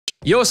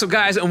Yo, what's up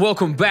guys, and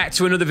welcome back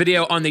to another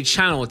video on the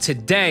channel.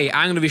 Today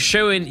I'm going to be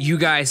showing you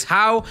guys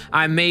how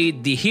I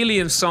made the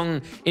Helium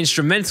Song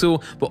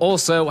instrumental, but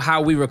also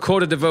how we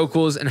recorded the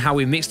vocals and how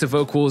we mixed the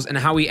vocals and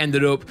how we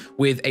ended up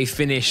with a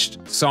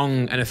finished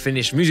song and a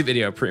finished music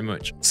video pretty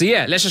much. So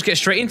yeah, let's just get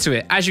straight into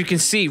it. As you can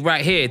see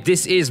right here,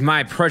 this is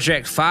my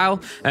project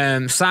file,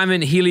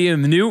 Simon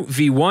Helium New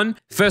V1.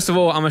 First of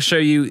all, I'm going to show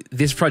you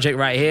this project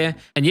right here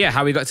and yeah,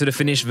 how we got to the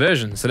finished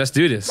version. So let's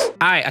do this. All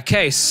right,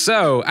 okay,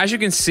 so as you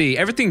can see,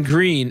 everything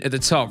green at the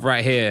top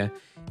right here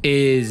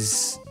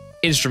is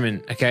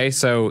instrument, okay?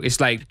 So it's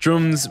like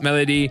drums,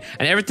 melody,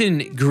 and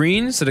everything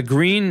green. So the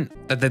green,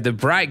 the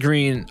bright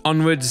green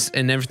onwards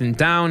and everything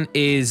down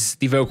is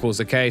the vocals,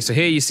 okay? So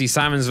here you see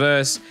Simon's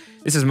verse,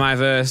 this is my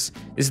verse,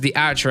 this is the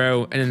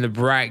outro, and then the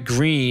bright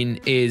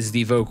green is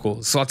the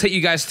vocals. So I'll take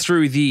you guys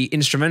through the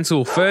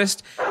instrumental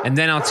first, and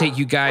then I'll take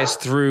you guys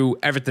through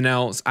everything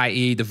else,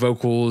 i.e. the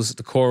vocals,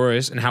 the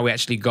chorus, and how we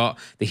actually got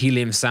the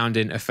helium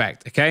sounding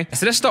effect, okay?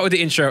 So let's start with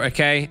the intro,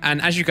 okay?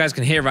 And as you guys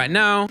can hear right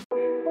now,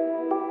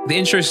 the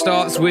intro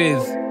starts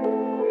with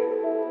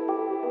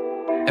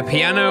a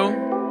piano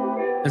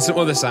and some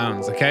other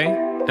sounds, okay?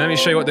 And let me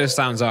show you what those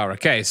sounds are,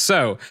 okay?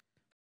 So,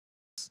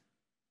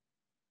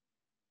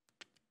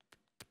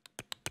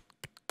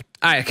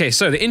 alright, okay,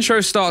 so the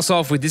intro starts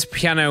off with this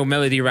piano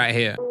melody right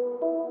here.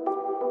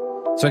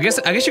 So I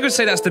guess you could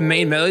say that's the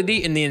main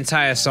melody in the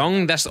entire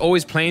song. That's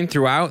always playing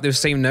throughout those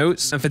same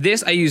notes. And for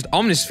this, I used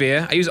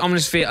Omnisphere. I use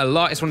Omnisphere a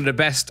lot. It's one of the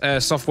best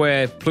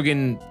software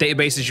plugin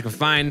databases you can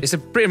find. It's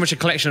pretty much a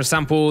collection of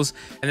samples.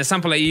 And the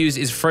sample I use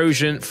is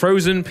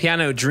Frozen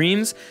Piano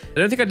Dreams. I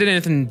don't think I did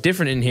anything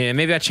different in here.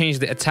 Maybe I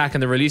changed the attack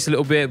and the release a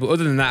little bit, but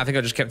other than that, I think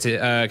I just kept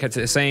it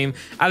the same.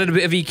 Added a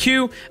bit of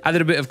EQ,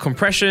 added a bit of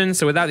compression.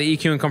 So without the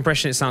EQ and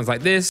compression, it sounds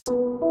like this.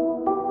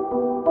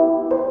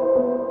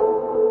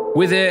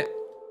 With it,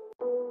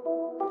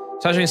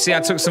 so as you can see, I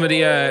took some of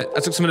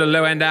the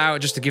low end out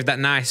just to give that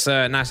nice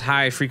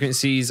high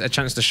frequencies a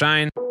chance to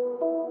shine.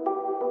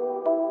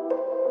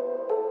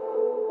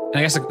 And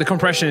I guess the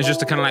compression is just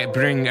to kind of like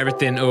bring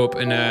everything up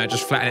and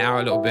just flatten it out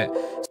a little bit.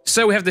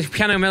 So we have the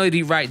piano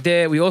melody right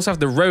there. We also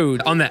have the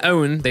Rhodes. On their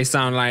own, they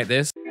sound like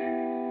this.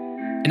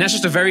 And that's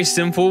just a very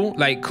simple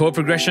like chord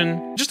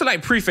progression. Just to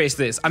like preface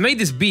this, I made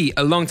this beat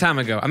a long time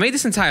ago. I made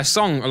this entire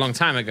song a long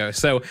time ago.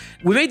 So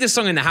we made this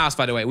song in the house,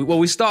 by the way.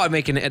 We started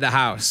making it at the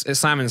house, at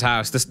Simon's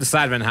house, the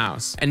Sidemen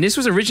house. And this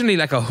was originally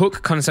like a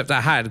hook concept I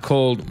had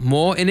called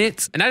More in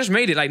It. And I just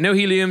made it like no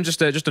helium,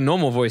 just a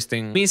normal voice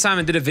thing. Me and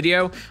Simon did a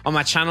video on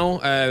my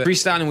channel,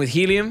 freestyling with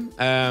helium.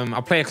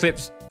 I'll play a clip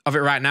of it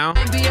right now.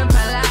 I'm being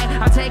polite,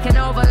 I'm taking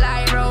over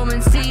like Roman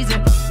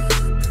Caesar.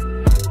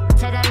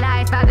 To the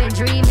life I've been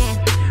dreaming.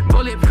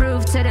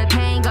 Bulletproof to the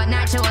pain, got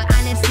natural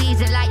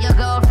anesthesia like your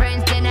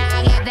girlfriend's dinner.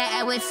 I get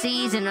better with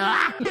season.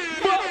 And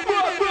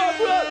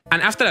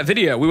after that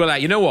video, we were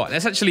like, you know what?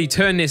 Let's actually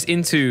turn this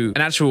into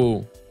an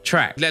actual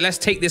track. Let's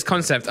take this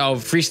concept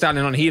of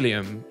freestyling on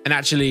helium and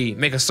actually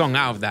make a song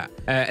out of that.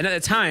 And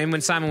at the time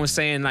when Simon was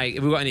saying like,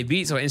 if we got any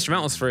beats or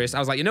instrumentals for us, I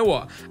was like, you know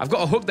what? I've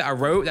got a hook that I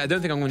wrote that I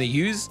don't think I'm going to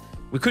use.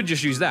 We could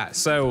just use that.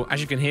 So as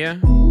you can hear,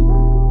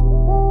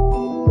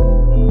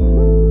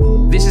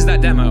 this is that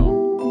demo.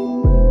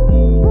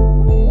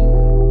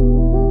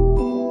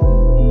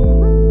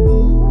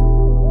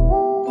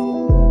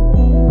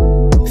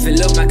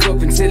 Fill up my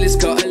cup until it's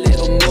got a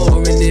little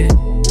more in it.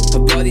 Her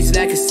body's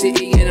like a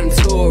city and I'm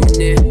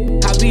touring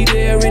it. I'll be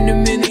there in a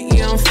minute,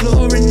 yeah, I'm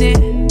flooring it.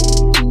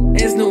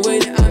 There's no way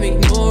that I'm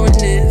ignoring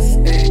this.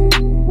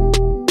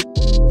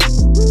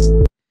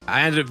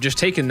 I ended up just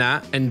taking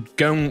that and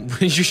going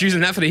just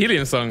using that for the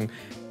Helium Song.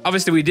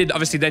 Obviously, we did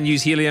then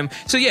use helium.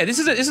 So yeah, this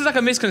is like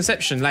a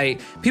misconception. Like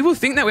people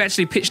think that we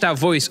actually pitched our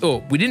voice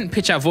up. We didn't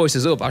pitch our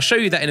voices up. I'll show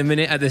you that in a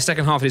minute at the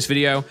second half of this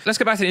video. Let's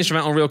go back to the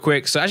instrumental real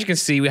quick. So as you can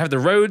see, we have the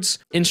Rhodes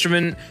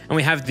instrument and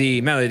we have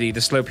the melody, the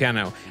slow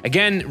piano.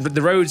 Again,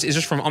 the Rhodes is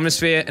just from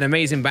Omnisphere, an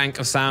amazing bank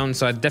of sound.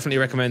 So I definitely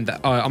recommend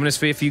that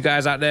Omnisphere for you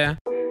guys out there.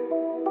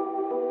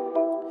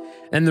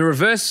 And the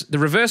reverse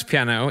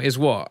piano is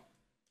what?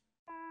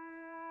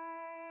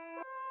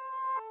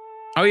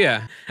 Oh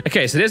yeah.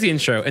 Okay, so there's the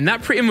intro, and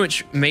that pretty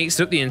much makes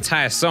up the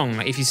entire song.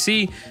 Like if you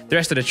see the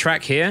rest of the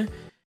track here,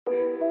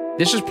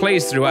 this just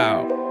plays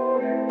throughout,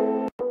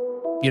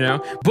 you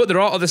know? But there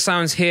are other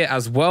sounds here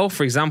as well.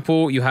 For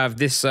example, you have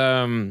this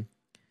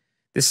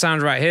this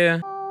sound right here.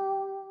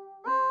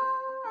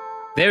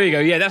 There we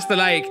go. Yeah, that's the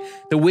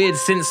weird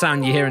synth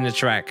sound you hear in the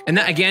track. And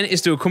that again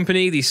is to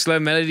accompany the slow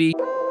melody.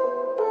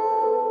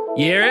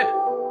 You hear it?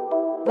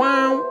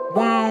 Wow,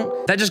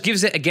 wow. That just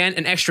gives it, again,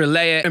 an extra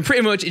layer. And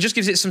pretty much, it just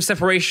gives it some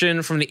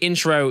separation from the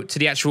intro to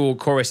the actual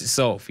chorus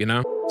itself, you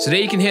know? So there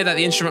you can hear that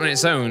the instrument on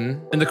its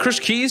own. And the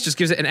crushed keys just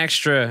gives it an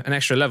extra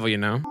level, you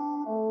know?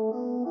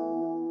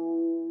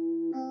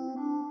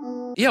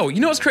 Yo, you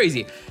know what's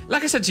crazy?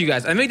 Like I said to you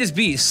guys, I made this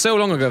beat so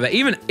long ago that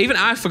even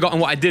I've forgotten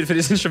what I did for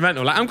this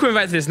instrumental. Like, I'm coming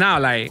back to this now,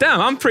 like, damn,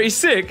 I'm pretty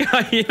sick.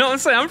 You know what I'm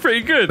saying? I'm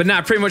pretty good. But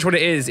nah, pretty much what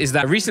it is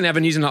that recently I've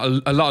been using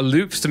a lot of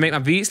loops to make my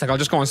beats. Like, I'll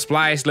just go on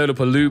Splice, load up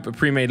a loop, a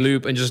pre-made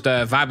loop, and just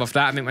vibe off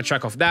that, make my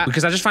track off that.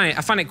 Because I just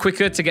find it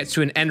quicker to get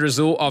to an end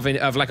result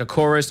of like a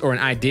chorus or an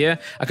idea.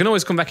 I can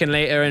always come back in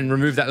later and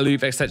remove that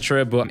loop,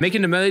 etc. But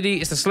making the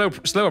melody, it's a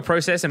slower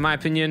process in my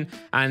opinion,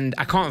 and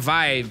I can't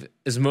vibe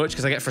as much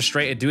because I get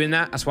frustrated doing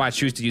that. That's why I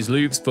choose to use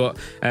loops. But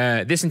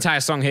this entire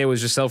song here was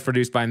just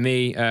self-produced by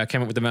me,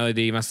 came up with the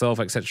melody myself,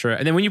 etc.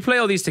 And then when you play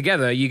all these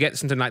together, you get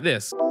something like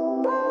this.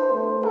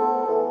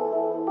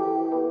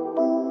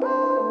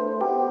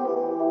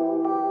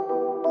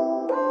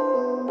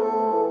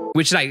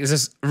 Which like is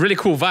this really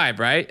cool vibe,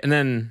 right? And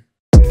then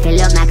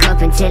fill up my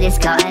cup until it's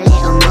got a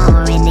little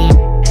more in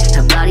it.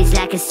 Her body's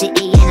like a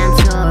city and I'm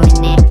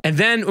touring it. And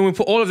then when we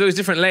put all of those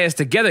different layers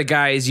together,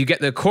 guys, you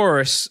get the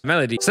chorus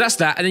melody. So that's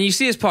that. And then you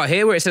see this part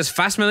here where it says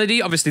fast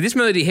melody. Obviously, this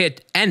melody here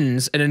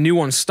ends and a new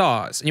one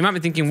starts. And you might be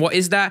thinking, what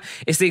is that?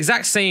 It's the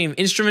exact same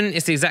instrument.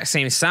 It's the exact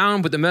same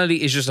sound, but the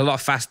melody is just a lot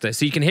faster.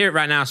 So you can hear it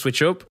right now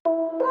switch up.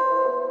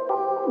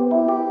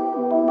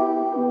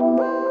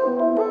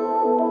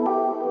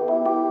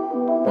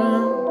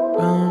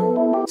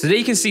 So there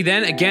you can see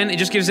then, again, it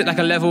just gives it like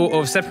a level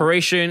of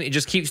separation. It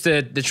just keeps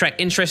the track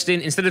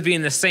interesting. Instead of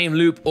being the same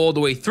loop all the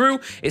way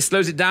through, it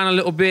slows it down a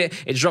little bit.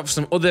 It drops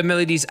some other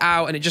melodies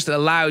out and it just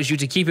allows you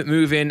to keep it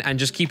moving and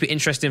just keep it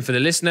interesting for the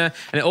listener.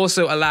 And it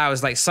also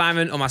allows like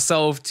Simon or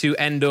myself to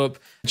end up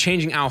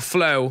changing our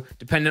flow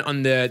depending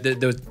on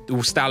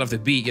the style of the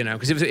beat, you know,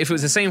 because if it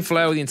was the same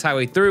flow the entire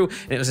way through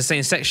and it was the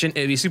same section,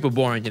 it'd be super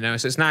boring, you know.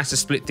 So it's nice to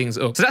split things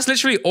up. So that's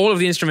literally all of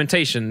the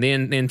instrumentation, the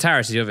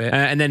entirety of it.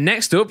 And then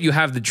next up you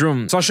have the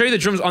drums. So I'll show you the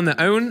drums on their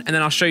own and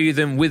then I'll show you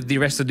them with the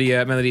rest of the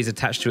melodies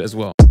attached to it as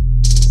well.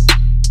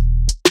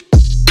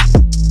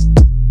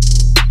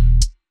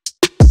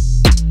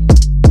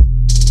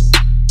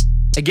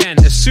 Again,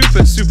 a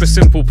super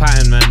simple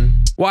pattern,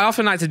 man. What I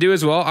often like to do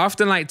as well, I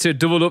often like to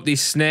double up the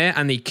snare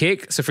and the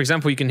kick. So for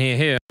example, you can hear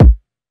here.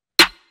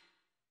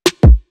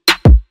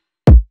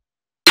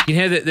 You can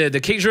hear the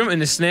kick drum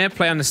and the snare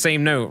play on the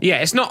same note.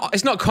 Yeah, it's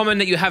not common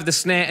that you have the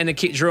snare and the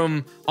kick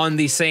drum on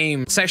the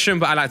same section,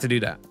 but I like to do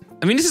that.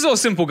 I mean, this is all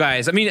simple,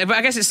 guys. I mean,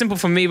 I guess it's simple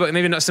for me, but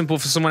maybe not simple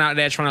for someone out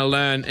there trying to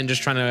learn and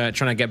just trying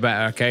to get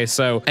better, okay?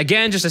 So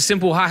again, just a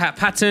simple hi-hat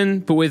pattern,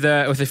 but with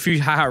a few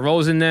hi-hat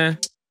rolls in there.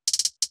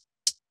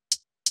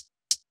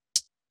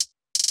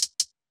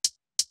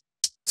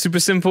 Super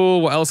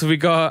simple. What else have we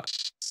got?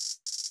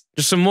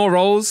 Just some more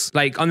rolls,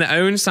 like on their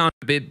own sound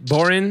a bit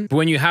boring, but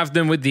when you have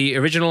them with the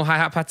original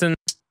hi-hat pattern.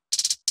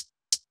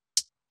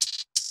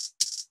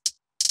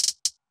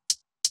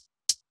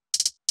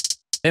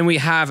 Then we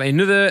have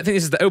another, I think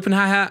this is the open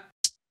hi-hat.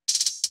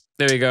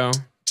 There we go.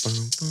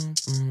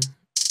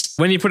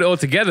 When you put it all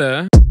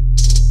together,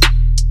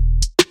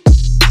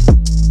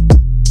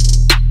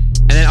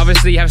 and then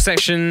obviously you have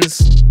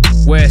sections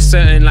where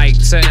certain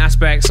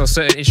aspects or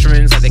certain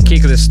instruments like the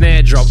kick or the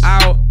snare drop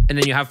out, and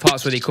then you have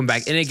parts where they come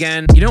back in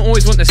again. You don't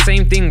always want the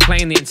same thing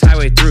playing the entire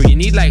way through. You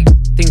need like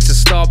things to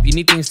stop, you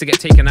need things to get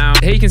taken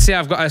out. Here you can see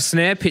I've got a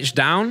snare pitched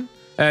down.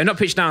 Not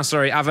pitched down,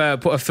 sorry. I've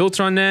put a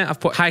filter on there.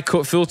 I've put high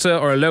cut filter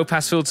or a low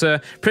pass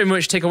filter. Pretty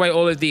much take away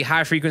all of the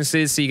high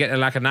frequencies so you get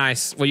like a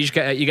nice, well, you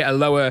get a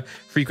lower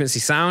frequency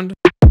sound.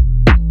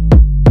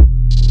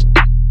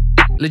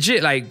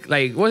 Legit,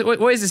 like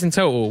what is this in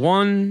total?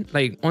 1,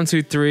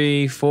 2,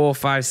 3, 4,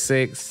 5,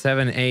 6,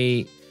 7,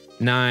 8,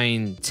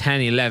 9,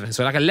 10, 11.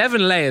 So like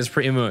 11 layers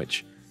pretty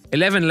much.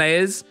 11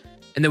 layers.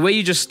 And the way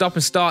you just stop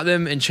and start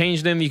them and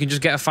change them, you can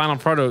just get a final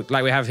product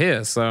like we have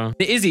here. So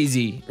it is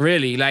easy,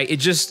 really. Like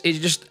it just,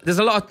 there's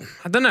a lot of,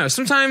 I don't know.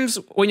 Sometimes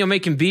when you're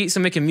making beats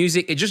and making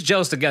music, it just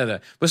gels together.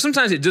 But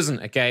sometimes it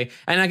doesn't, okay?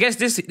 And I guess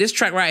this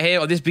track right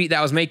here, or this beat that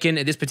I was making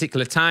at this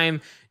particular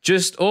time,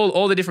 just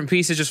all the different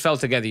pieces just fell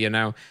together, you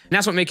know? And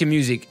that's what making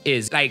music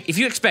is. Like, if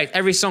you expect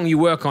every song you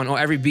work on or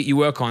every beat you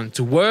work on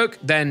to work,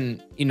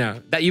 then, you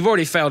know, that you've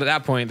already failed at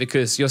that point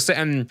because you're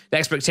setting the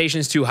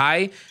expectations too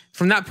high.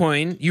 From that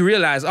point, you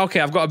realize, okay,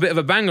 I've got a bit of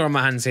a banger on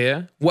my hands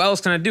here. What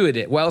else can I do with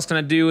it? What else can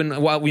I do? And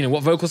what, you know,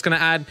 what vocals can I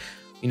add?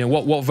 You know,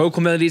 what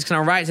vocal melodies can I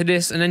write to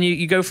this? And then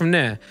you go from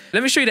there.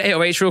 Let me show you the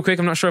 808s real quick.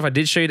 I'm not sure if I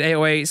did show you the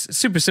 808s. It's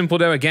super simple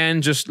though.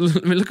 Again, just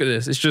let me look at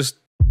this. It's just...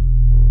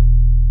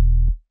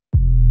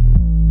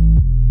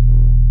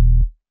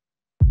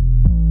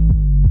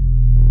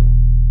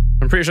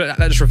 I'm pretty sure that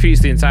just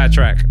repeats the entire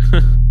track.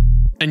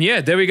 And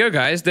yeah, there we go,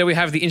 guys. There we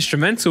have the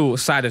instrumental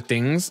side of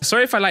things.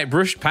 Sorry if I like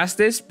brushed past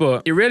this,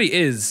 but it really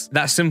is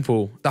that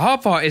simple. The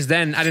hard part is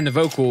then adding the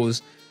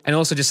vocals and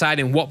also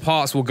deciding what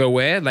parts will go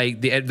where,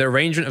 like the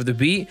arrangement of the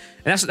beat.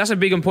 And that's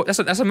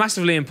a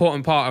massively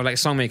important part of like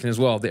song making as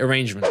well, the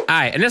arrangement. All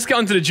right, and let's get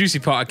on to the juicy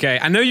part, okay?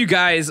 I know you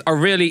guys are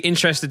really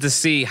interested to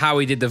see how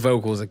we did the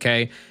vocals,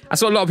 okay?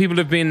 That's what a lot of people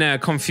have been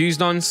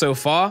confused on so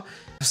far.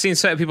 I've seen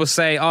certain people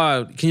say,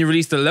 oh, can you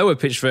release the lower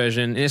pitch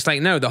version? And it's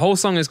like, no, the whole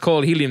song is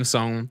called Helium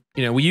Song.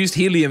 You know, we used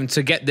Helium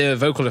to get the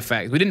vocal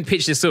effect. We didn't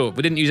pitch this up.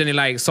 We didn't use any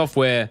like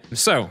software.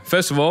 So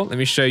first of all, let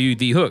me show you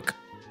the hook.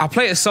 I'll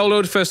play it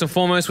soloed first and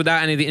foremost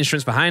without any of the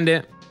instruments behind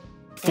it.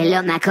 Fill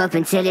up my cup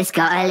until it's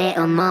got a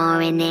little more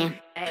in it.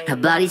 Her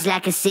body's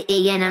like a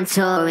city and I'm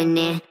touring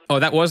it. Oh,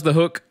 that was the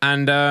hook.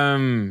 And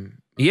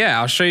yeah,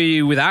 I'll show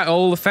you without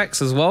all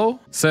effects as well.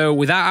 So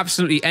without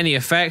absolutely any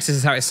effects, this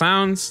is how it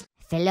sounds.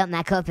 Fill up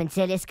my cup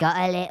until it's got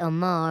a little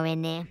more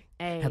in it.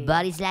 Her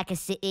body's like a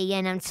city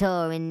and I'm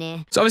touring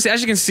it. So obviously,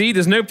 as you can see,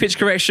 there's no pitch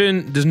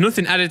correction. There's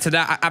nothing added to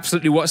that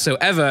absolutely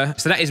whatsoever.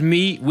 So that is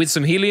me with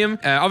some Helium.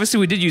 Obviously,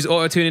 we did use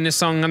auto-tune in this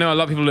song. I know a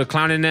lot of people are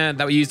clowning there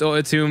that we used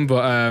auto-tune,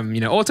 but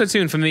you know,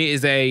 auto-tune for me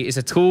is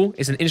a tool.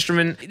 It's an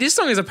instrument. This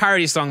song is a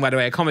parody song, by the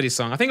way, a comedy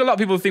song. I think a lot of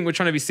people think we're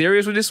trying to be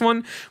serious with this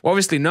one. Well,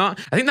 obviously not.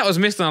 I think that was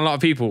missed on a lot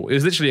of people. It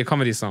was literally a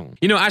comedy song.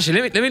 You know,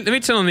 actually, let me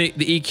turn on the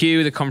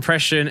EQ, the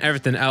compression,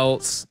 everything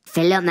else.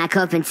 Fill up my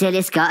cup until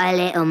it's got a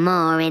little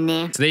more in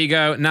it. So there you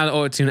go. Now the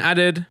auto-tune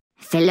added.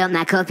 Fill up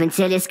my cup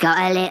until it's got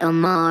a little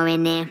more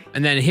in it.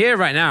 And then here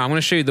right now, I'm going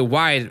to show you the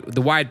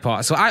wide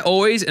part. So I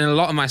always, in a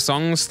lot of my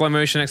songs, slow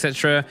motion,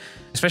 etc.,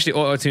 especially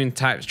auto-tune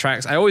type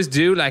tracks, I always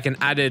do like an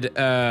added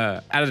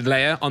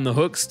layer on the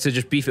hooks to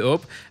just beef it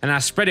up. And I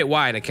spread it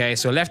wide, okay?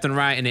 So left and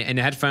right in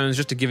the headphones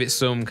just to give it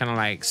some kind of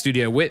like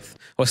studio width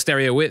or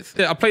stereo width.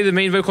 I'll play the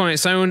main vocal on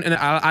its own and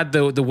I'll add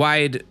the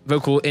wide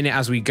vocal in it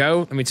as we go.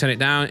 Let me turn it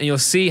down and you'll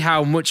see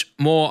how much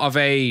more of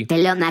a...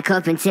 Fill up my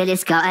cup until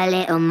it's got a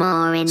little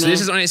more in it. So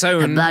this is on its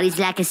own. Her body's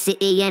like a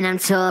city and I'm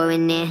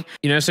touring it.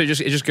 You know, so it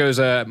just goes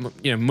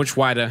you know, much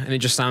wider and it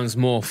just sounds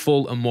more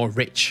full and more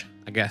rich,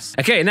 I guess.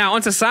 Okay, now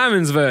onto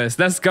Simon's verse.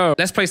 Let's go.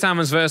 Let's play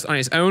Simon's verse on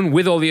its own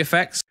with all the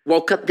effects.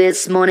 Woke up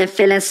this morning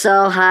feeling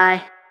so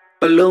high.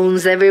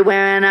 Balloons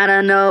everywhere and I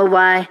don't know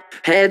why.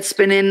 Head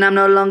spinning, I'm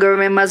no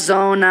longer in my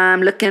zone.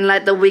 I'm looking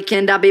like The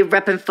Weeknd, I'll be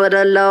rapping for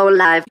the low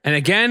life. And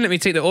again, let me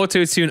take the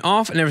auto-tune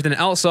off and everything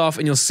else off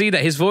and you'll see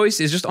that his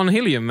voice is just on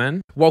Helium,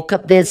 man. Woke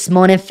up this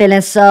morning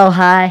feeling so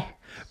high.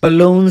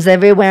 Balloons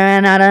everywhere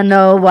and I don't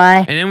know why.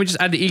 And then we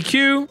just add the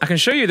EQ. I can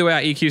show you the way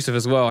I EQ stuff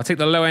as well. I'll take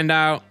the low end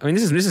out. I mean,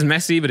 this is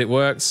messy, but it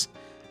works.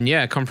 And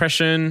yeah,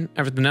 compression,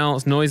 everything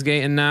else, noise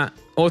gate and that.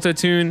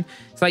 Auto-tune.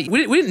 It's like,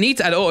 we didn't need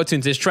to add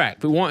auto-tune to this track,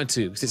 but we wanted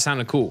to because it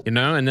sounded cool, you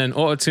know? And then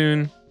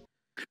auto-tune.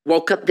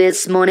 Woke up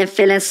this morning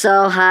feeling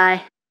so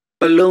high.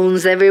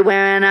 Balloons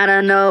everywhere and I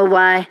don't know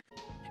why.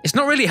 It's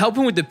not really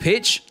helping with the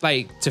pitch,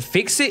 like, to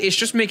fix it. It's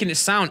just making it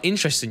sound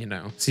interesting, you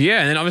know? So yeah,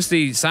 and then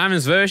obviously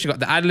Simon's verse, you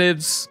got the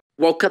ad-libs.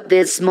 Woke up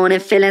this morning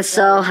feeling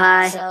so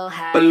high.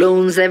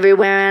 Balloons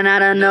everywhere and I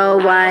don't know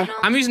why.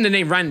 I'm using the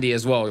name Randy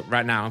as well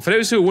right now. And for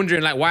those who are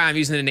wondering like why I'm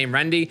using the name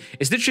Randy,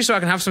 it's literally so I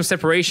can have some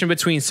separation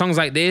between songs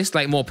like this,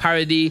 like more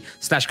parody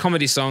 /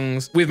 comedy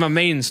songs, with my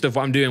main stuff,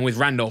 what I'm doing with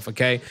Randolph,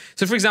 okay?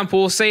 So for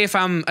example, say if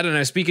I'm, I don't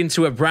know, speaking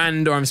to a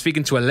brand or I'm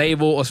speaking to a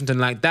label or something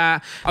like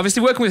that.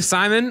 Obviously working with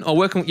Simon or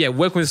working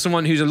with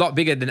someone who's a lot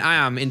bigger than I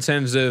am in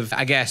terms of,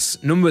 I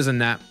guess, numbers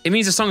and that, it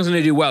means the song's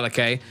gonna do well,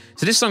 okay?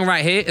 So this song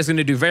right here is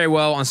gonna do very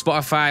well on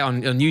Spotify,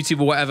 on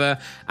YouTube or whatever.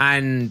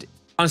 And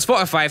on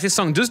Spotify, if this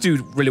song does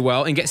do really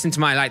well and gets into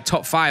my like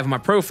top 5 on my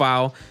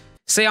profile,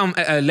 say I'm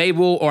at a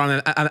label or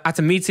I'm at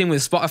a meeting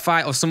with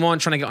Spotify or someone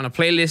trying to get on a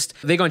playlist,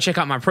 they go and check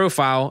out my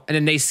profile and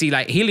then they see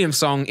like Helium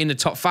Song in the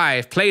top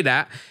 5, play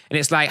that, and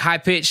it's like high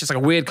pitch, it's like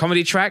a weird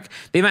comedy track.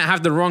 They might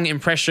have the wrong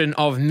impression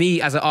of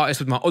me as an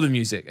artist with my other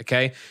music,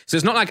 okay? So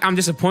it's not like I'm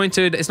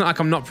disappointed. It's not like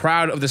I'm not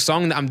proud of the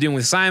song that I'm doing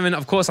with Simon.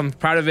 Of course, I'm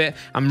proud of it.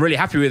 I'm really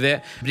happy with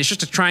it. But it's just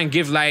to try and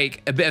give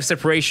like a bit of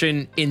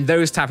separation in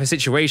those type of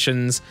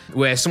situations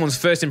where someone's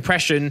first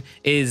impression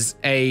is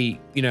a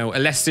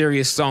less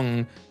serious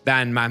song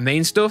than my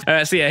main stuff.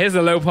 So yeah, here's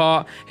the low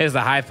part, here's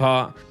the high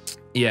part.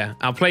 Yeah,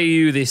 I'll play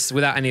you this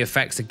without any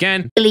effects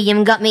again.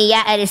 Helium got me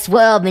out of this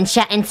world, been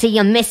chatting to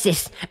your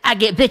missus. I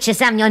get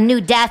bitches, I'm your new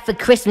dad for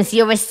Christmas.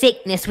 You're a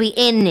sickness, we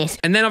in this.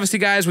 And then obviously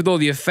guys, with all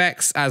the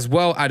effects as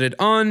well added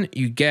on,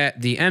 you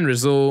get the end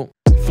result.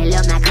 Fill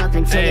up my cup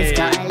until it's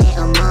got a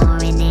little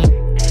more in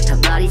it. Her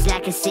body's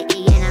like a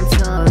city and I'm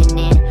touring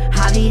it.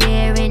 I'll be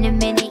there in a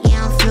minute,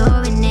 yeah, I'm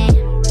flooring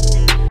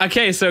it.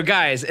 Okay, so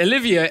guys,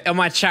 Olivia on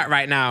my chat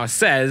right now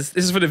says,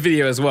 this is for the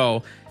video as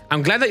well,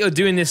 I'm glad that you're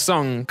doing this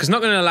song, because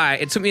not gonna lie,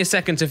 it took me a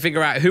second to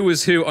figure out who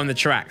was who on the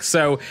track.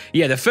 So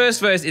yeah, the first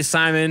verse is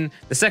Simon,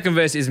 the second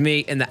verse is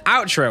me, and the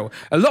outro,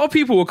 a lot of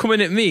people were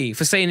coming at me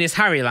for saying this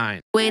Harry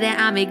line. Way that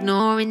I'm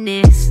ignoring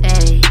this,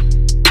 hey.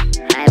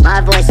 Hey,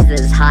 my voice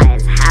is as high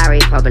as Harry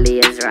probably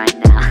is right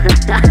now.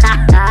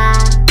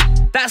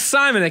 That's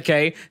Simon,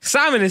 okay?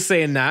 Simon is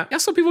saying that.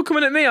 That's what people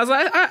coming at me. I was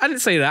like, I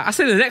didn't say that. I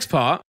said the next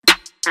part.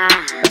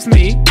 That's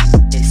me.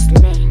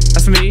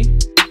 That's me.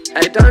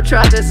 Hey, don't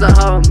try this at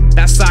home.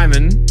 That's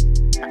Simon.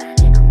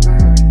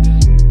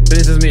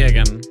 This is me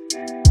again.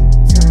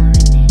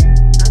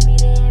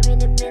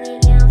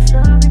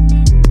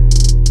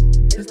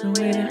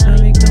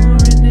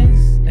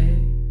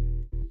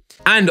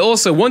 And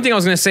also, one thing I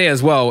was going to say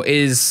as well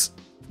is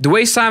the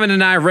way Simon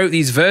and I wrote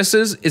these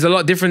verses is a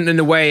lot different than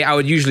the way I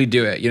would usually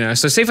do it, you know?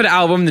 So say for the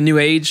album, The New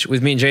Age,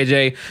 with me and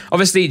JJ,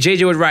 obviously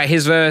JJ would write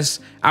his verse,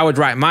 I would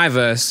write my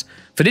verse.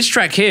 For this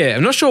track here,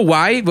 I'm not sure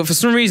why, but for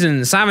some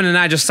reason, Simon and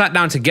I just sat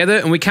down together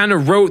and we kind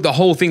of wrote the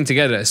whole thing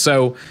together.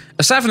 So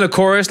aside from the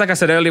chorus, like I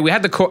said earlier, I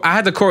had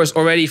the chorus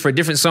already for a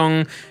different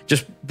song,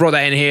 just brought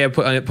that in here,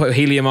 put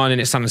Helium on,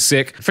 and it sounded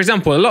sick. For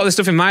example, a lot of the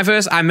stuff in my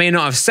verse, I may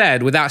not have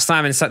said without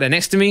Simon sat there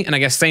next to me, and I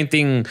guess same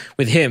thing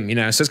with him, you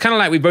know? So it's kind of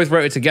like we both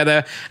wrote it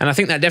together, and I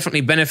think that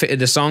definitely benefited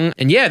the song.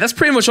 And yeah, that's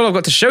pretty much all I've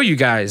got to show you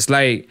guys.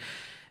 Like,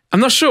 I'm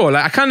not sure,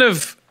 like I kind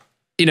of,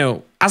 you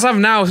know, as I've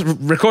now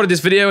recorded this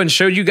video and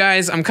showed you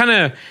guys, I'm kind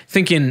of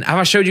thinking, have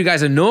I showed you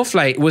guys enough?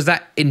 Like, was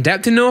that in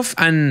depth enough?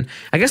 And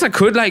I guess I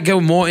could like go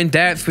more in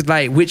depth with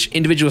like which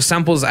individual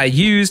samples I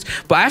used,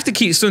 but I have to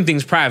keep some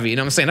things private, you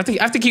know what I'm saying?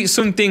 I have to keep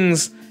some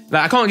things,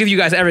 like I can't give you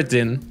guys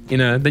everything, you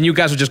know, then you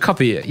guys will just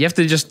copy it. You have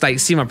to just like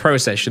see my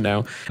process, you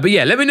know? But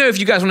yeah, let me know if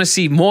you guys want to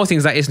see more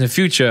things like this in the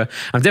future.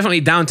 I'm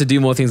definitely down to do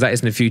more things like this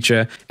in the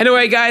future.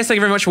 Anyway, guys, thank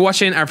you very much for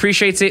watching. I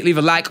appreciate it. Leave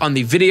a like on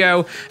the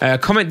video.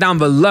 Comment down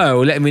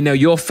below, letting me know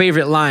your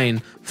favorite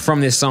line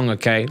from this song,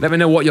 okay? Let me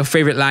know what your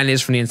favorite line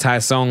is from the entire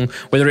song,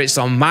 whether it's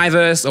on my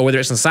verse or whether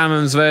it's on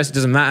Simon's verse, it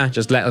doesn't matter,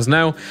 just let us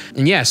know.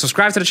 And yeah,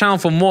 subscribe to the channel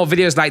for more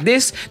videos like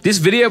this. This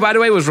video, by the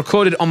way, was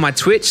recorded on my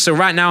Twitch, so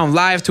right now I'm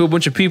live to a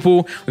bunch of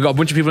people. We've got a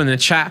bunch of people in the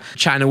chat,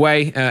 chatting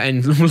away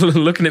and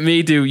looking at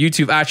me do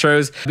YouTube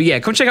outros. But yeah,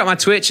 come check out my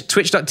Twitch,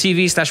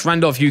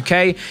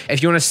 twitch.tv/RandolphUK,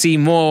 if you want to see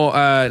more,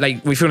 like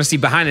if you want to see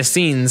behind the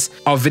scenes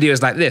of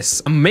videos like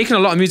this. I'm making a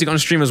lot of music on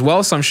stream as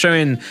well, so I'm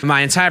showing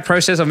my entire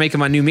process of making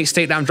my new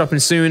mixtape that I'm dropping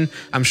soon.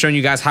 I'm showing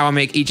you guys how I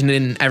make each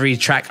and every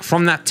track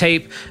from that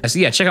tape. So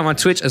yeah, check out my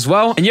Twitch as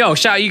well. And yo,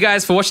 shout out you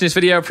guys for watching this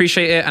video.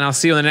 Appreciate it. And I'll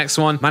see you on the next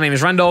one. My name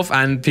is Randolph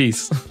and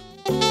peace.